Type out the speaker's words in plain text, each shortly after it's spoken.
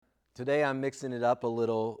Today I'm mixing it up a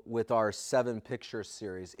little with our 7-picture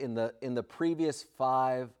series. In the previous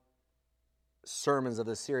 5 sermons of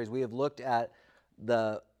this series, we have looked at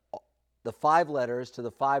the 5 letters to the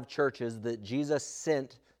 5 churches that Jesus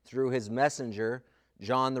sent through his messenger,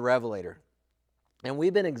 John the Revelator. And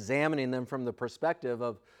we've been examining them from the perspective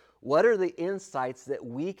of what are the insights that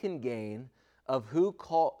we can gain of who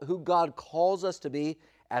God calls us to be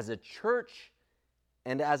as a church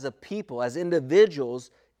and as a people, as individuals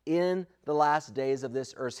in the last days of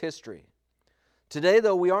this earth's history. Today,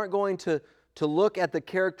 though, we aren't going to look at the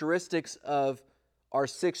characteristics of our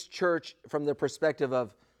 6th church from the perspective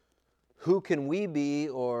of who can we be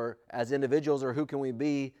or as individuals or who can we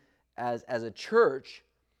be as a church,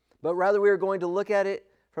 but rather we are going to look at it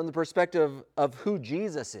from the perspective of who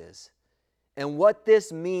Jesus is and what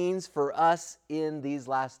this means for us in these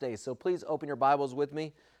last days. So please open your Bibles with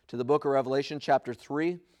me to the book of Revelation chapter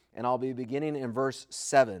 3, and I'll be beginning in verse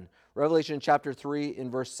 7. Revelation chapter 3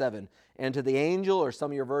 in verse 7. And to the angel, or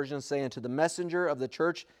some of your versions say, and to the messenger of the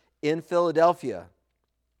church in Philadelphia,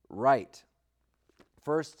 write.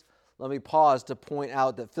 First, let me pause to point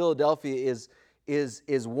out that Philadelphia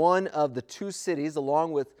is one of the 2 cities,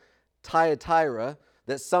 along with Thyatira,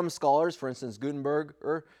 that some scholars, for instance Gutenberg,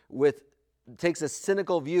 takes a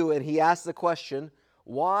cynical view, and he asks the question,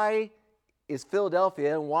 why is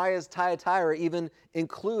Philadelphia and why is Thyatira even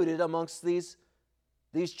included amongst these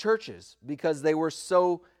churches? Because they were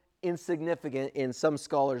so insignificant in some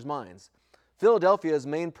scholars' minds. Philadelphia's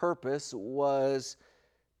main purpose was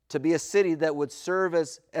to be a city that would serve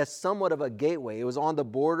as somewhat of a gateway. It was on the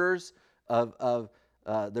borders of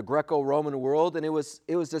the Greco-Roman world, and it was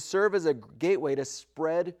to serve as a gateway to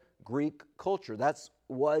spread Greek culture. That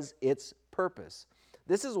was its purpose.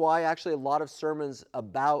 This is why actually a lot of sermons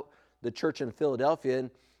about the church in Philadelphia,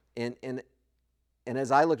 and as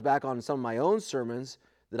I looked back on some of my own sermons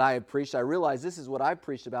that I had preached, I realized this is what I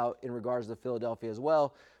preached about in regards to Philadelphia as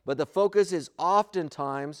well. But the focus is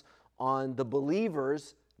oftentimes on the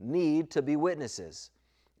believers' need to be witnesses.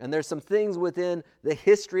 And there's some things within the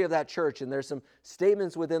history of that church, and there's some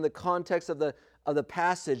statements within the context of the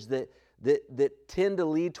passage that tend to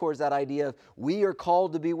lead towards that idea of we are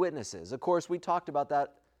called to be witnesses. Of course, we talked about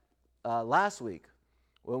that last week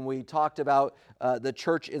when we talked about the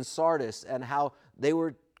church in Sardis and how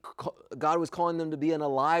God was calling them to be an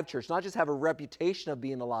alive church, not just have a reputation of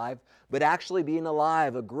being alive, but actually being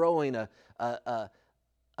alive, a growing, a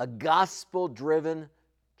gospel-driven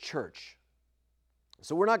church.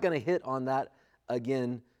 So we're not going to hit on that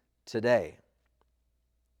again today.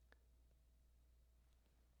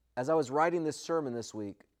 As I was writing this sermon this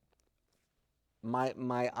week,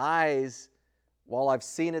 my eyes, while I've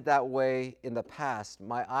seen it that way in the past,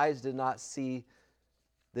 my eyes did not see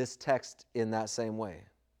this text in that same way.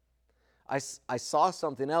 I saw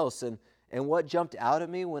something else, and what jumped out at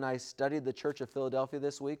me when I studied the Church of Philadelphia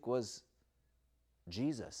this week was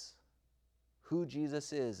Jesus. Who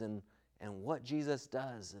Jesus is and what Jesus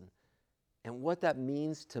does and what that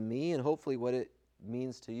means to me and hopefully what it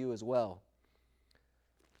means to you as well.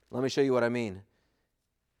 Let me show you what I mean.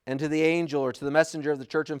 And to the angel or to the messenger of the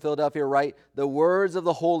church in Philadelphia write, the words of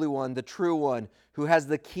the Holy One, the true One, who has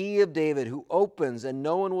the key of David, who opens and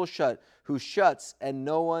no one will shut, who shuts and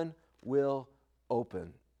no one will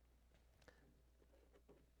open.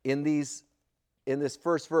 In this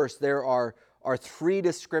first verse, there are 3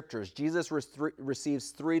 descriptors. Jesus receives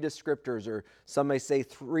 3 descriptors, or some may say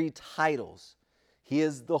 3 titles. He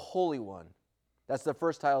is the Holy One. That's the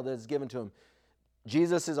first title that is given to him.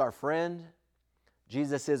 Jesus is our friend.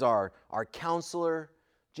 Jesus is our counselor.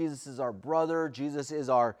 Jesus is our brother. Jesus is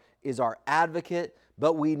our advocate.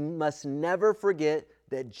 But we must never forget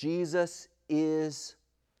that Jesus is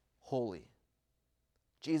holy.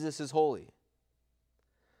 Jesus is holy.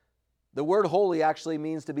 The word holy actually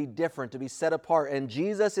means to be different, to be set apart. And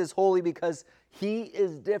Jesus is holy because he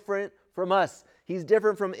is different from us. He's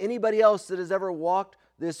different from anybody else that has ever walked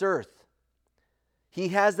this earth. He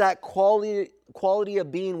has that quality of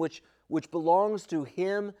being which belongs to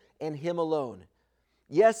him and him alone.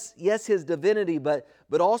 Yes, his divinity, but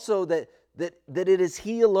also that it is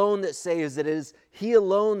he alone that saves, that it is he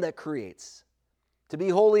alone that creates. To be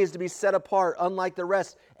holy is to be set apart, unlike the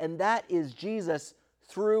rest, and that is Jesus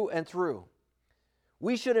through and through.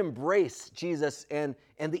 We should embrace Jesus and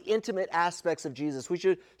the intimate aspects of Jesus. We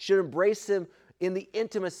should embrace him in the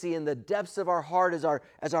intimacy and the depths of our heart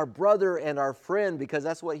as our brother and our friend, because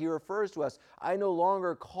that's what he refers to us. I no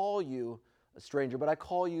longer call you a stranger, but I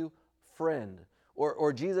call you friend.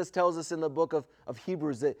 Or Jesus tells us in the book of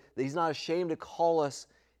Hebrews that he's not ashamed to call us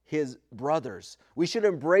his brothers. We should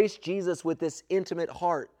embrace Jesus with this intimate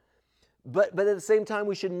heart. But at the same time,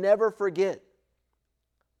 we should never forget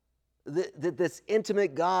that this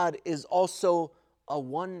intimate God is also a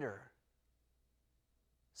wonder.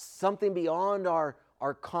 Something beyond our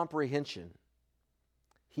comprehension.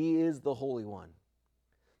 He is the Holy One.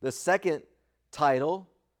 The second title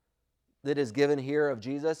that is given here of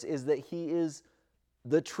Jesus is that He is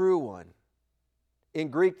the true one. In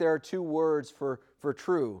Greek, there are two words for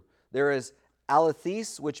true. There is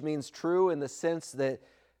alethys, which means true in the sense that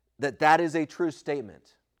is a true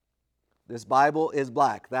statement. This Bible is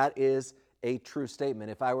black. That is a true statement.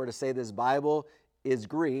 If I were to say this Bible is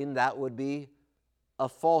green, that would be a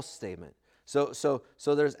false statement. So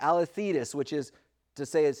there's alethetis, which is to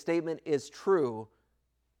say a statement is true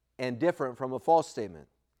and different from a false statement.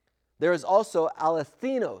 There is also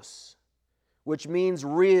alethinos, which means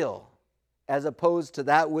real, as opposed to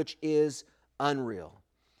that which is unreal.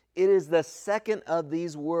 It is the second of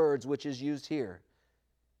these words which is used here.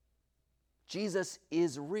 Jesus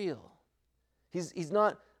is real. He's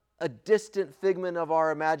not a distant figment of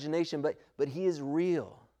our imagination, but He is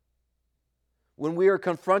real. When we are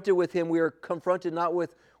confronted with Him, we are confronted not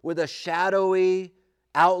with a shadowy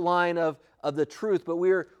outline of the truth, but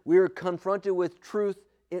we are confronted with truth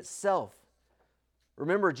itself.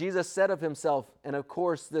 Remember, Jesus said of Himself, and of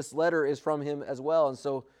course this letter is from Him as well, and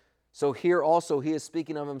so here also He is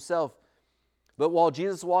speaking of Himself. But while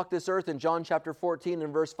Jesus walked this earth in John chapter 14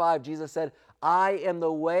 and verse 5, Jesus said, I am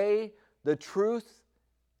the way, the truth,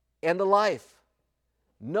 and the life.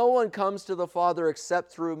 No one comes to the Father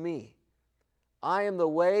except through me. I am the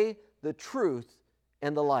way, the truth,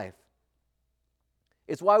 and the life.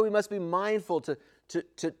 It's why we must be mindful to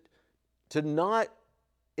not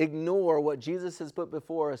ignore what Jesus has put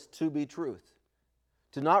before us to be truth.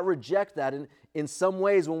 To not reject that. And in some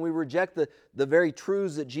ways, when we reject the very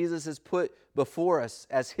truths that Jesus has put before us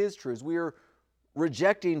as His truths, we are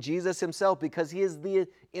rejecting Jesus Himself because He is the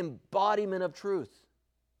embodiment of truth.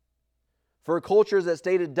 For cultures that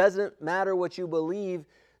state it doesn't matter what you believe,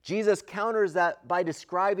 Jesus counters that by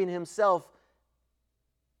describing Himself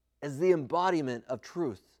as the embodiment of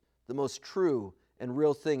truth, the most true and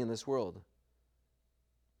real thing in this world.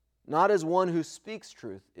 Not as one who speaks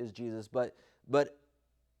truth is Jesus, but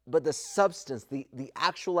the substance, the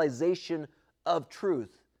actualization of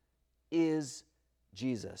truth is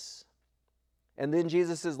Jesus. And then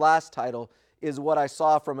Jesus' last title is what I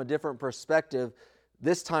saw from a different perspective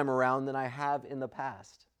this time around than I have in the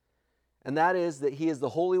past. And that is that He is the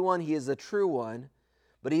Holy One, He is the true one,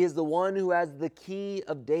 but He is the one who has the key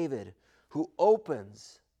of David, who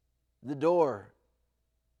opens the door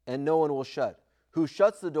and no one will shut, who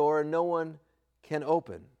shuts the door and no one can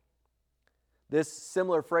open. This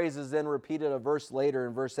similar phrase is then repeated a verse later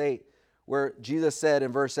in verse 8, where Jesus said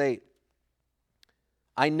in verse 8,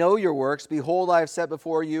 I know your works. Behold, I have set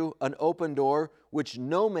before you an open door, which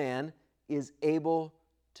no man is able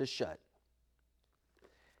to shut.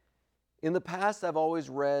 In the past, I've always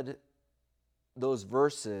read those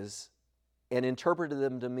verses and interpreted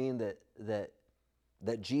them to mean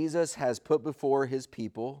that Jesus has put before His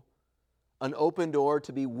people an open door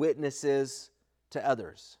to be witnesses to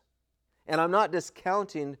others. And I'm not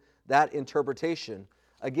discounting that interpretation.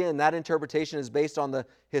 Again, that interpretation is based on the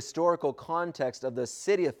historical context of the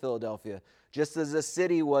city of Philadelphia. Just as the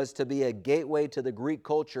city was to be a gateway to the Greek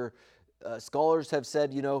culture, scholars have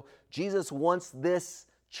said, Jesus wants this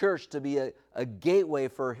church to be a gateway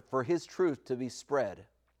for His truth to be spread.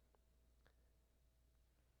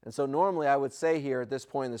 And so normally I would say here at this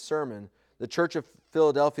point in the sermon, the church of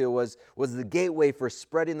Philadelphia was the gateway for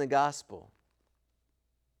spreading the gospel.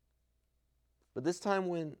 But this time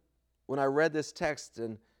when I read this text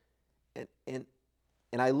and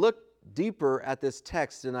I looked deeper at this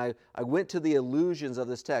text and I went to the allusions of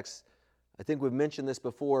this text, I think we've mentioned this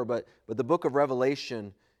before, but the book of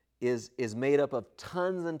Revelation is made up of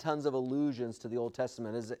tons and tons of allusions to the Old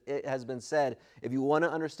Testament. As it has been said, if you want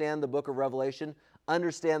to understand the book of Revelation,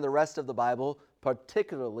 understand the rest of the Bible,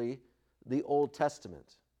 particularly the Old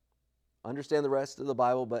Testament. Understand the rest of the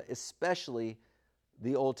Bible, but especially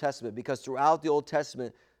the Old Testament, because throughout the Old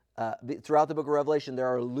Testament, throughout the book of Revelation, there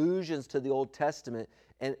are allusions to the Old Testament,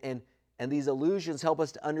 and these allusions help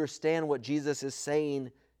us to understand what Jesus is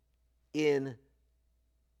saying in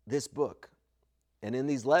this book and in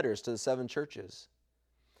these letters to the 7 churches.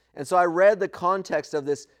 And so I read the context of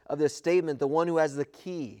this statement, the one who has the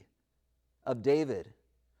key of David,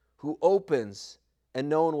 who opens and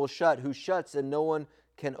no one will shut, who shuts and no one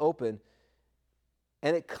can open.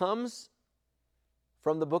 And it comes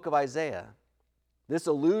from the book of Isaiah. This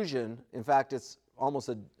allusion, in fact, it's almost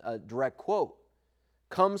a direct quote,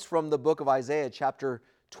 comes from the book of Isaiah, chapter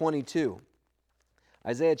 22.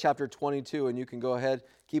 Isaiah chapter 22, and you can go ahead,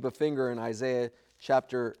 keep a finger in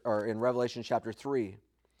in Revelation chapter 3.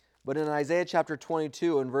 But in Isaiah chapter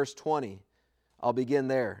 22 and verse 20, I'll begin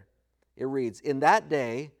there. It reads, "In that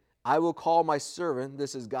day I will call my servant,"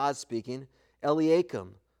 this is God speaking,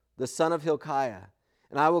 "Eliakim, the son of Hilkiah,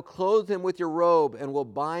 and I will clothe him with your robe, and will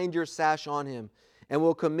bind your sash on him, and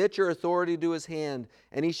will commit your authority to his hand,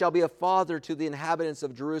 and he shall be a father to the inhabitants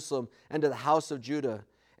of Jerusalem and to the house of Judah.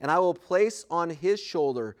 And I will place on his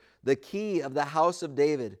shoulder the key of the house of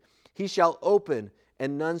David. He shall open,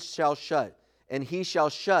 and none shall shut, and he shall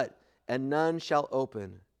shut, and none shall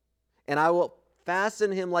open. And I will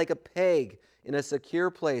fasten him like a peg in a secure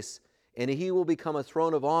place, and he will become a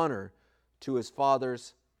throne of honor to his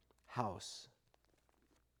father's house."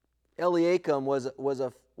 Eliakim was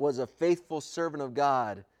a faithful servant of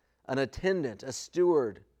God, an attendant, a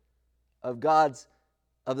steward of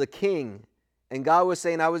the king. And God was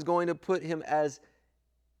saying, I was going to put him as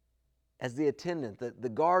the attendant, the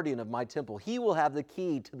guardian of my temple. He will have the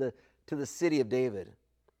key to the city of David.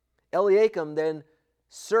 Eliakim then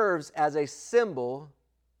serves as a symbol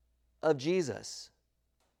of Jesus.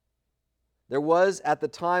 There was, at the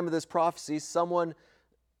time of this prophecy, someone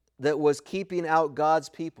that was keeping out God's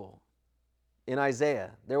people. In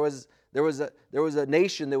Isaiah, there was a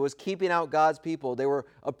nation that was keeping out God's people. They were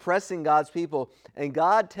oppressing God's people. And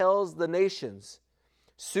God tells the nations,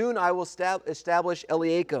 "Soon I will establish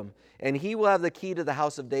Eliakim, and he will have the key to the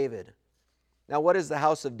house of David." Now, what is the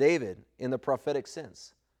house of David in the prophetic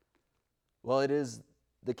sense? Well, it is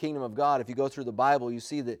the kingdom of God. If you go through the Bible, you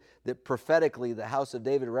see that prophetically the house of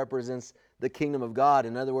David represents the kingdom of God.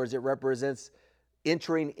 In other words, it represents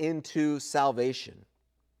entering into salvation.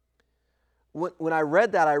 When I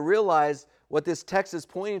read that, I realized what this text is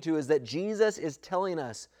pointing to is that Jesus is telling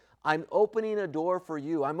us, I'm opening a door for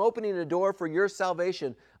you. I'm opening a door for your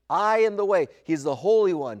salvation. I am the way. He's the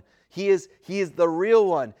Holy One. He is the real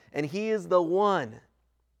one. And He is the one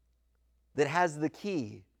that has the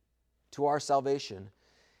key to our salvation.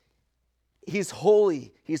 He's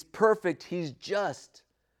holy. He's perfect. He's just.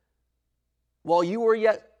 While you were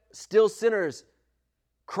yet still sinners,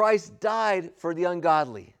 Christ died for the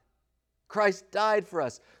ungodly. Christ died for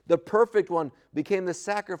us. The perfect one became the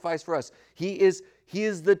sacrifice for us. He is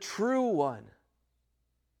the true one.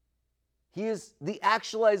 He is the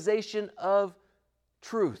actualization of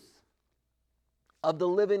truth, of the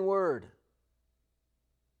living word.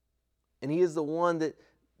 And He is the one that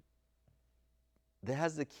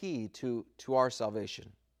has the key to our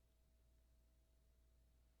salvation.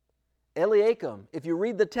 Eliakim, if you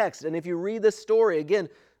read the text and if you read the story, again,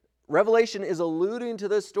 Revelation is alluding to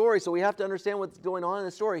this story, so we have to understand what's going on in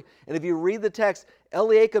the story. And if you read the text,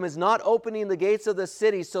 Eliakim is not opening the gates of the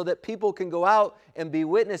city so that people can go out and be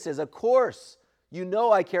witnesses. Of course, you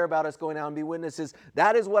know I care about us going out and be witnesses.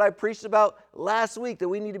 That is what I preached about last week, that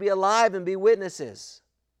we need to be alive and be witnesses.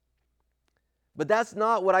 But that's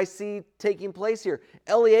not what I see taking place here.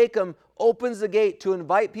 Eliakim opens the gate to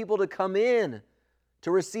invite people to come in,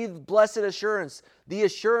 to receive blessed assurance, the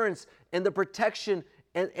assurance and the protection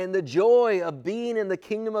and the joy of being in the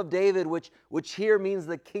kingdom of David, which here means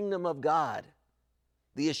the kingdom of God,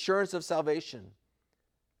 the assurance of salvation.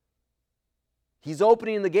 He's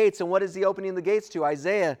opening the gates, and what is He opening the gates to?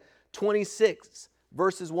 Isaiah 26,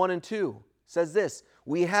 verses 1 and 2 says this,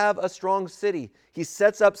 "We have a strong city. He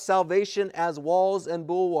sets up salvation as walls and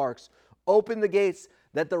bulwarks. Open the gates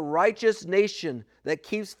that the righteous nation that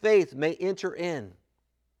keeps faith may enter in."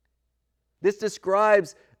 This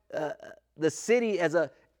describes the city as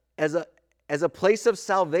a place of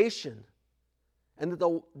salvation, and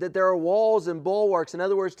that there are walls and bulwarks, in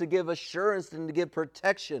other words, to give assurance and to give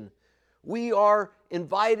protection. We are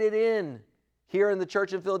invited in here in the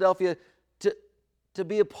church in Philadelphia to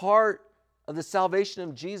be a part of the salvation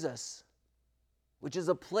of Jesus, which is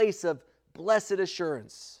a place of blessed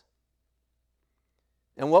assurance.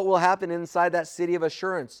 And what will happen inside that city of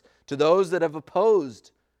assurance to those that have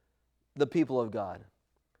opposed the people of God?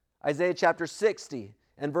 Isaiah chapter 60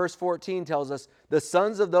 and verse 14 tells us, "The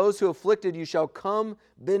sons of those who afflicted you shall come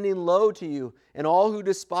bending low to you, and all who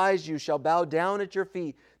despise you shall bow down at your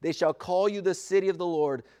feet. They shall call you the city of the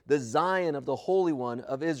Lord, the Zion of the Holy One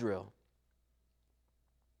of Israel."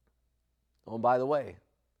 Oh, and by the way,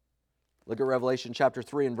 look at Revelation chapter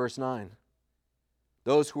 3 and verse 9.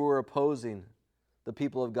 Those who were opposing the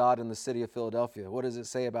people of God in the city of Philadelphia, what does it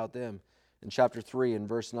say about them in chapter 3 and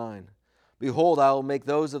verse 9? "Behold, I will make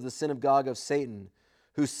those of the synagogue of Satan,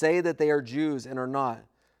 who say that they are Jews and are not,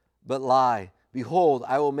 but lie. Behold,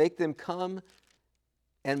 I will make them come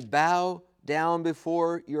and bow down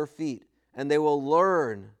before your feet, and they will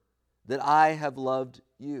learn that I have loved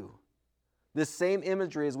you." This same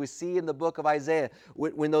imagery as we see in the book of Isaiah,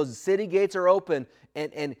 when those city gates are open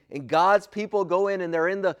and God's people go in and they're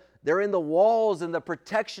in the walls and the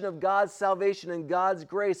protection of God's salvation and God's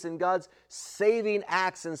grace and God's saving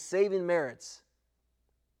acts and saving merits.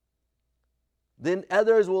 Then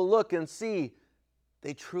others will look and see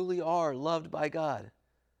they truly are loved by God.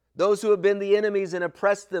 Those who have been the enemies and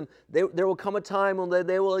oppressed them, there will come a time when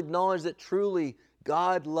they will acknowledge that truly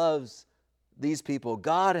God loves these people.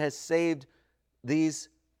 God has saved these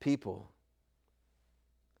people.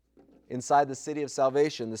 Inside the city of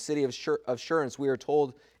salvation, the city of assurance, we are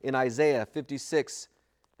told in Isaiah 56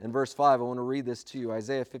 and verse 5. I want to read this to you.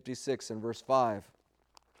 Isaiah 56 and verse 5.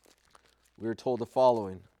 We are told the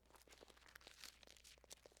following.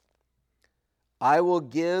 I will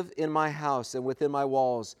give in my house and within my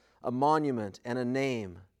walls a monument and a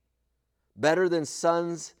name, better than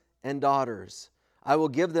sons and daughters. I will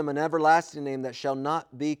give them an everlasting name that shall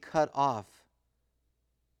not be cut off.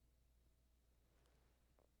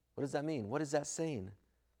 What does that mean? What is that saying?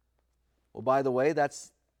 Well, by the way,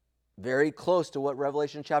 that's very close to what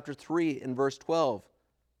Revelation chapter 3 and verse 12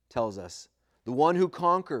 tells us. The one who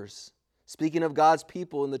conquers, speaking of God's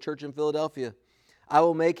people in the church in Philadelphia, I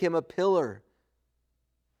will make him a pillar.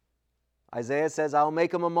 Isaiah says, I will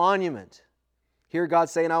make him a monument. Here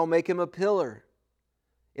God's saying, I will make him a pillar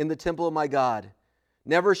in the temple of my God.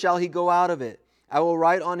 Never shall he go out of it. I will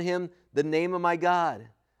write on him the name of my God.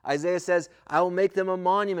 Isaiah says, I will make them a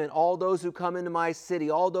monument, all those who come into my city,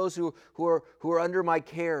 all those who are under my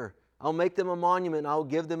care. I'll make them a monument, and I will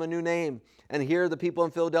give them a new name. And here the people in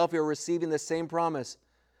Philadelphia are receiving the same promise.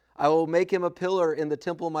 I will make him a pillar in the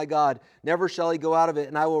temple of my God. Never shall he go out of it.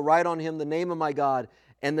 And I will write on him the name of my God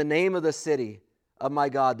and the name of the city of my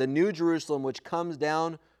God, the new Jerusalem which comes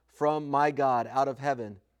down from my God out of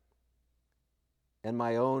heaven, and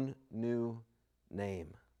my own new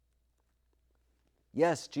name.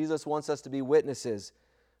 Yes, Jesus wants us to be witnesses,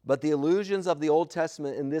 but the illusions of the Old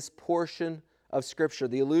Testament in this portion of Scripture,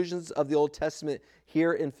 the illusions of the Old Testament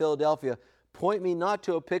here in Philadelphia, point me not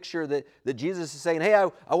to a picture that Jesus is saying, hey,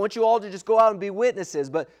 I want you all to just go out and be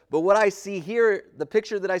witnesses, but what I see here, the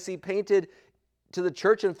picture that I see painted to the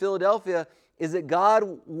church in Philadelphia, is that God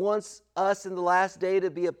wants us in the last day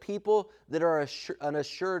to be a people that are an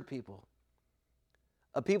assured people,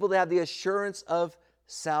 a people that have the assurance of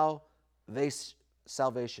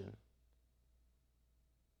salvation.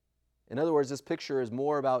 In other words, this picture is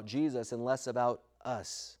more about Jesus and less about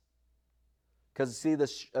us. Because see,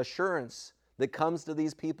 the assurance that comes to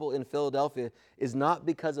these people in Philadelphia is not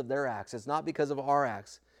because of their acts, it's not because of our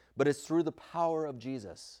acts, but it's through the power of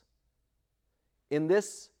Jesus. In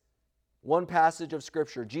this one passage of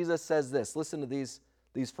Scripture, Jesus says this. Listen to these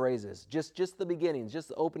phrases. Just the beginnings, just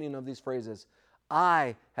the opening of these phrases.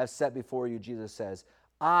 I have set before you, Jesus says.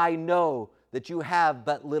 I know that you have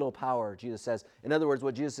but little power, Jesus says. In other words,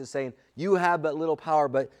 what Jesus is saying, you have but little power,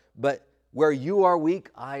 but where you are weak,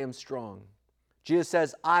 I am strong. Jesus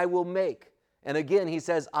says, I will make. And again, he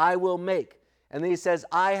says, I will make. And then he says,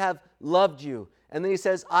 I have loved you. And then he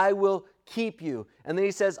says, I will keep you. And then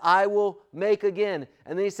he says, I will make again.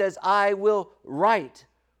 And then he says, I will write.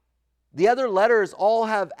 The other letters all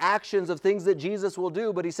have actions of things that Jesus will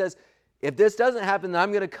do, but he says, if this doesn't happen, then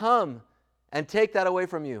I'm going to come and take that away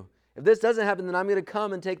from you. If this doesn't happen, then I'm going to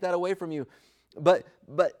come and take that away from you. But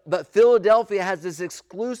Philadelphia has this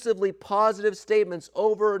exclusively positive statements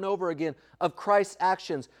over and over again of Christ's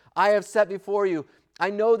actions. I have set before you. I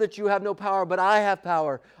know that you have no power, but I have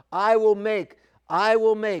power. I will make. I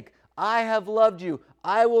will make. I have loved you.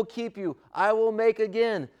 I will keep you. I will make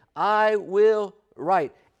again. I will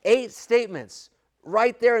write. 8 statements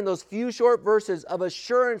right there in those few short verses of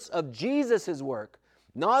assurance of Jesus' work.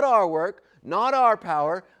 Not our work, not our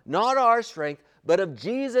power, not our strength, but of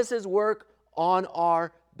Jesus' work on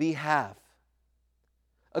our behalf.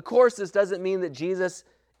 Of course, this doesn't mean that Jesus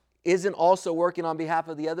isn't also working on behalf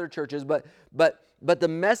of the other churches, but the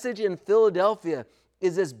message in Philadelphia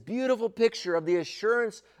is this beautiful picture of the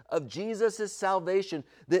assurance of Jesus' salvation,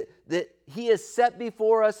 that He has set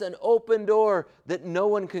before us an open door that no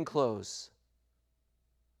one can close.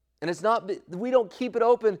 And it's not, we don't keep it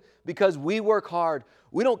open because we work hard.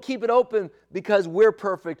 We don't keep it open because we're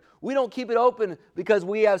perfect. We don't keep it open because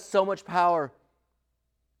we have so much power.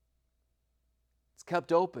 It's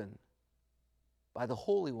kept open by the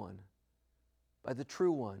Holy One, by the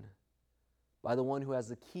true One, by the one who has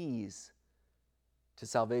the keys to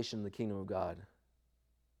salvation in the kingdom of God.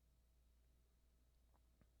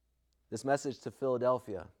 This message to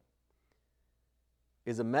Philadelphia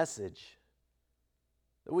is a message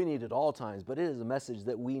that we need at all times, but it is a message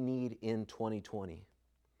that we need in 2020.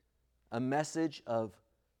 A message of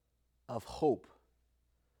of hope,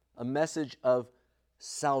 a message of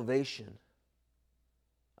salvation,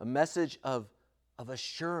 a message of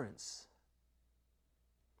assurance.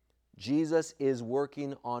 Jesus is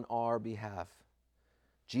working on our behalf.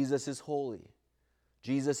 Jesus is holy.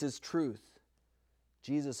 Jesus is truth.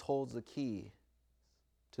 Jesus holds the key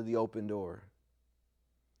to the open door.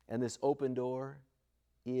 And this open door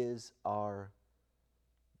is our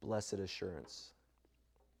blessed assurance.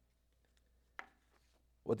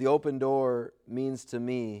 What the open door means to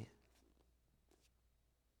me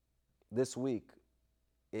this week,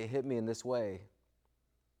 it hit me in this way,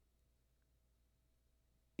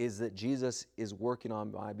 is that Jesus is working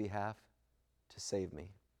on my behalf to save me.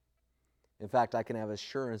 In fact, I can have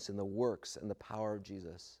assurance in the works and the power of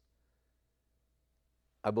Jesus.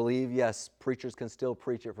 I believe, yes, preachers can still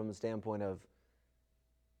preach it from the standpoint of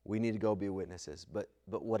we need to go be witnesses. But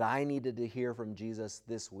what I needed to hear from Jesus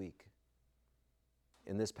this week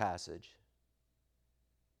in this passage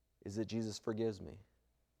is that Jesus forgives me,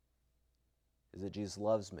 is that Jesus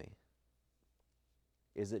loves me,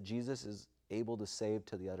 is that Jesus is able to save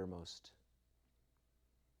to the uttermost.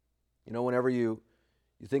 You know, whenever you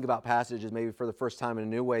think about passages maybe for the first time in a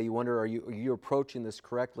new way, you wonder, are you approaching this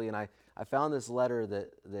correctly? And I found this letter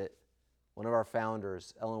that one of our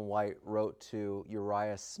founders, Ellen White, wrote to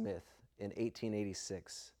Uriah Smith in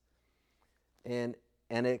 1886. And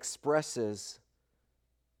it expresses,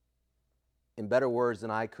 in better words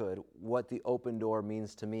than I could, what the open door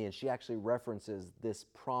means to me. And she actually references this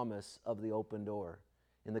promise of the open door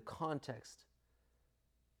in the context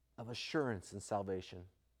of assurance and salvation.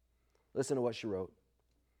 Listen to what she wrote.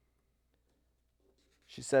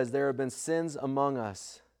 She says, "There have been sins among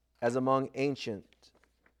us, as among ancient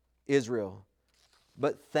Israel.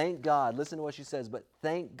 But thank God," listen to what she says, "but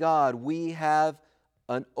thank God we have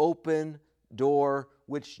an open door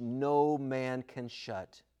which no man can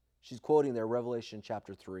shut." She's quoting there Revelation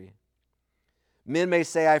chapter 3. "Men may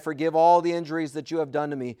say, 'I forgive all the injuries that you have done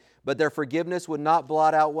to me,' but their forgiveness would not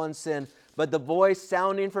blot out one sin. But the voice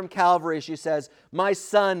sounding from Calvary," she says, "My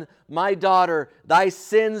son, my daughter, thy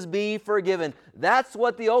sins be forgiven." That's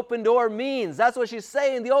what the open door means. That's what she's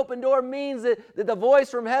saying. The open door means that the voice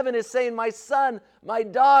from heaven is saying, "My son, my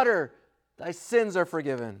daughter, thy sins are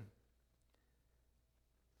forgiven."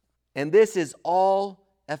 And this is all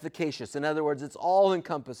efficacious. In other words, it's all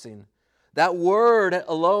encompassing. That word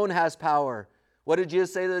alone has power. What did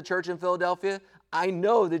Jesus say to the church in Philadelphia? "I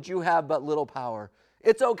know that you have but little power."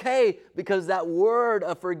 It's okay because that word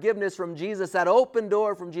of forgiveness from Jesus, that open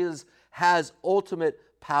door from Jesus, has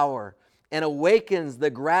ultimate power and awakens the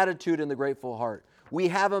gratitude in the grateful heart. We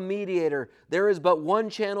have a mediator. There is but one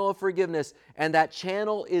channel of forgiveness, and that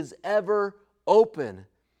channel is ever open.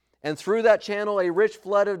 And through that channel, a rich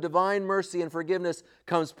flood of divine mercy and forgiveness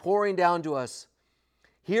comes pouring down to us.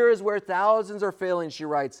 "Here is where thousands are failing," she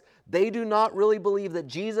writes. "They do not really believe that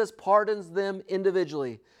Jesus pardons them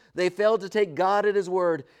individually. They fail to take God at His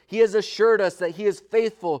word. He has assured us that He is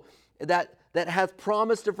faithful, that hath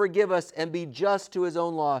promised to forgive us and be just to His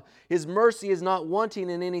own law. His mercy is not wanting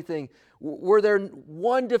in anything. Were there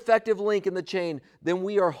one defective link in the chain, then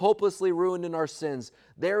we are hopelessly ruined in our sins.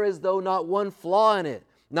 There is, though, not one flaw in it,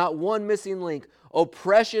 not one missing link. O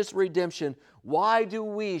precious redemption, why do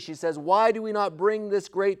we," she says, "why do we not bring this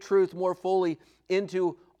great truth more fully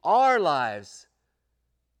into our lives?"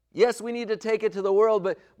 Yes, we need to take it to the world,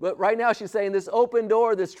 but right now she's saying this open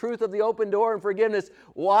door, this truth of the open door and forgiveness,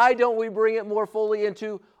 why don't we bring it more fully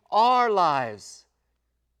into our lives?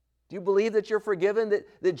 Do you believe that you're forgiven,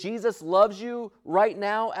 that Jesus loves you right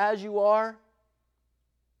now as you are?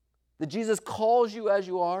 That Jesus calls you as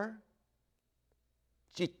you are?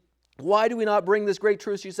 Why do we not bring this great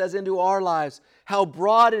truth, she says, into our lives? How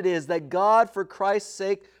broad it is that God, for Christ's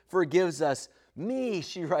sake, forgives us. Me,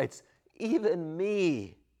 she writes, even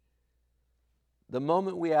me. The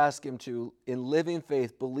moment we ask Him to, in living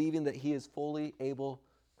faith, believing that He is fully able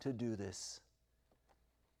to do this,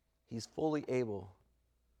 He's fully able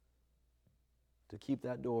to keep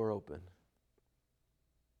that door open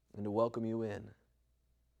and to welcome you in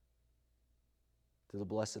to the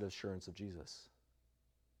blessed assurance of Jesus.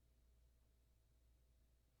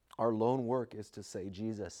 Our lone work is to say,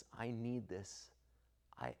 "Jesus, I need this.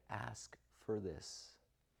 I ask for this."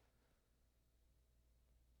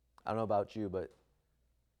 I don't know about you, but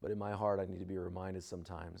in my heart, I need to be reminded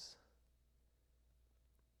sometimes.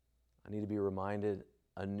 I need to be reminded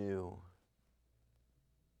anew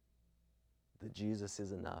that Jesus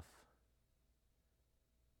is enough.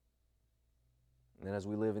 And as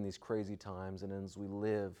we live in these crazy times, and as we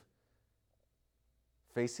live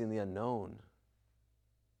facing the unknown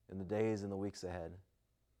in the days and the weeks ahead,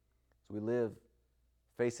 as we live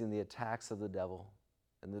facing the attacks of the devil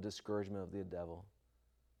and the discouragement of the devil.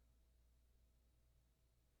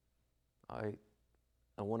 I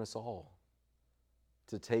want us all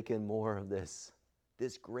to take in more of this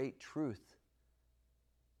great truth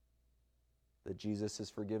that Jesus'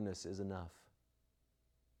 forgiveness is enough.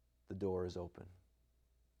 The door is open.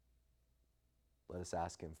 Let us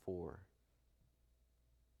ask him for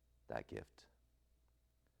that gift.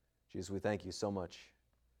 Jesus, we thank you so much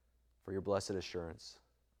for your blessed assurance.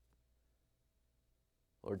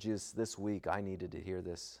 Lord Jesus, this week I needed to hear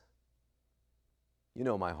this. You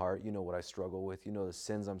know my heart. You know what I struggle with. You know the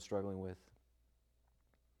sins I'm struggling with.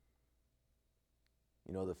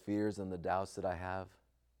 You know the fears and the doubts that I have.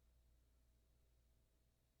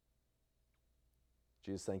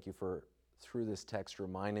 Jesus, thank you for, through this text,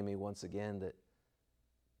 reminding me once again that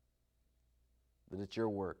it's your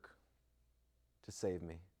work to save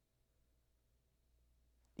me.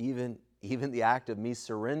 Even the act of me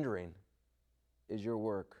surrendering is your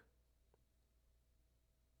work.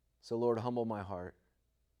 So Lord, humble my heart.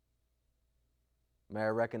 May I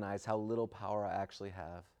recognize how little power I actually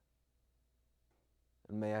have.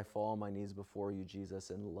 And may I fall on my knees before you, Jesus,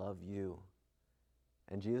 and love you.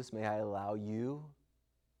 And Jesus, may I allow you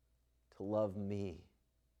to love me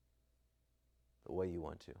the way you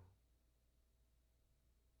want to.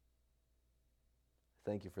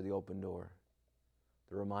 Thank you for the open door,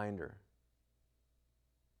 the reminder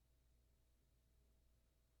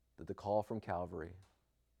that the call from Calvary,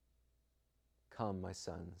 come my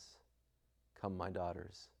sons, come my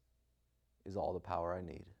daughters, is all the power I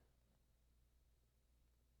need.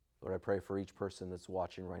 Lord, I pray for each person that's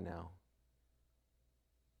watching right now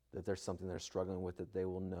that there's something they're struggling with, that they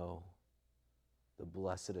will know the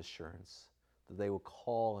blessed assurance, that they will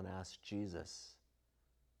call and ask Jesus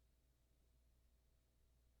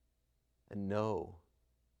and know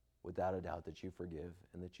without a doubt that you forgive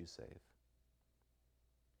and that you save.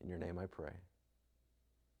 In your name I pray.